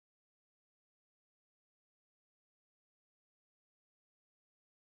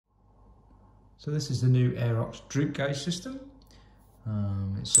So this is the new Aerox Droop gauge system.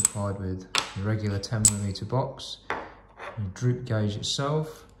 It's supplied with a regular 10mm box, the Droop gauge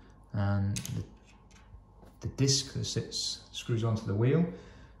itself, and the disc that screws onto the wheel.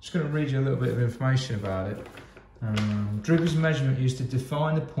 Just going to read you a little bit of information about it. Droop is a measurement used to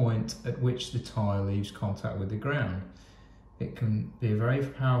define the point at which the tyre leaves contact with the ground. It can be a very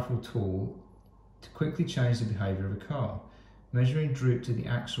powerful tool to quickly change the behaviour of a car. Measuring droop to the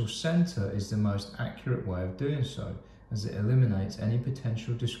axle centre is the most accurate way of doing so, as it eliminates any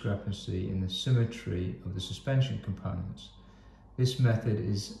potential discrepancy in the symmetry of the suspension components. This method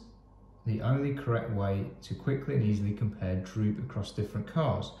is the only correct way to quickly and easily compare droop across different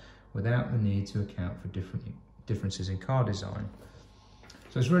cars without the need to account for differences in car design.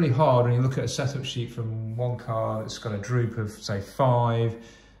 So it's really hard when you look at a setup sheet from one car that's got a droop of say 5,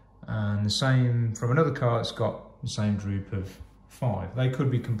 and the same from another car that's got the same droop of 5. They could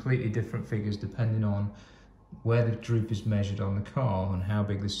be completely different figures depending on where the droop is measured on the car and how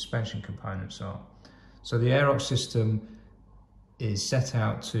big the suspension components are. So the Aerox system is set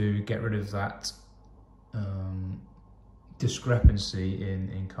out to get rid of that discrepancy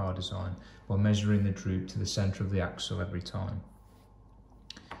in car design by measuring the droop to the centre of the axle every time.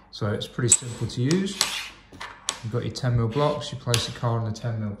 So it's pretty simple to use. You've got your 10mm blocks, you place the car on the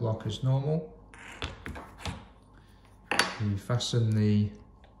 10mm block as normal. You fasten the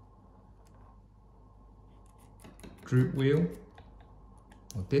droop wheel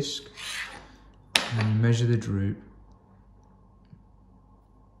or disc, and then you measure the droop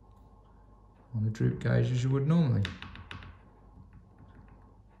on the droop gauge as you would normally.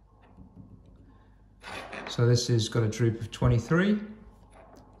 So this has got a droop of 23.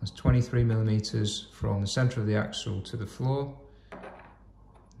 That's 23mm from the centre of the axle to the floor,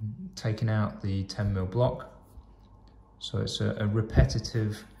 taking out the 10mm block. So it's a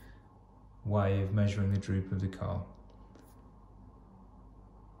repetitive way of measuring the droop of the car.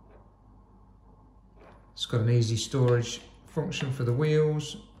 It's got an easy storage function for the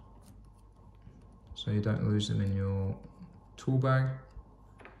wheels, so you don't lose them in your tool bag.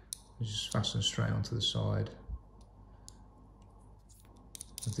 You just fasten straight onto the side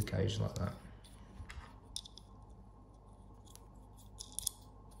of the cage like that.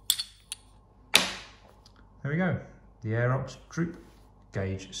 There we go, the Aerox Droop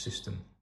gauge system.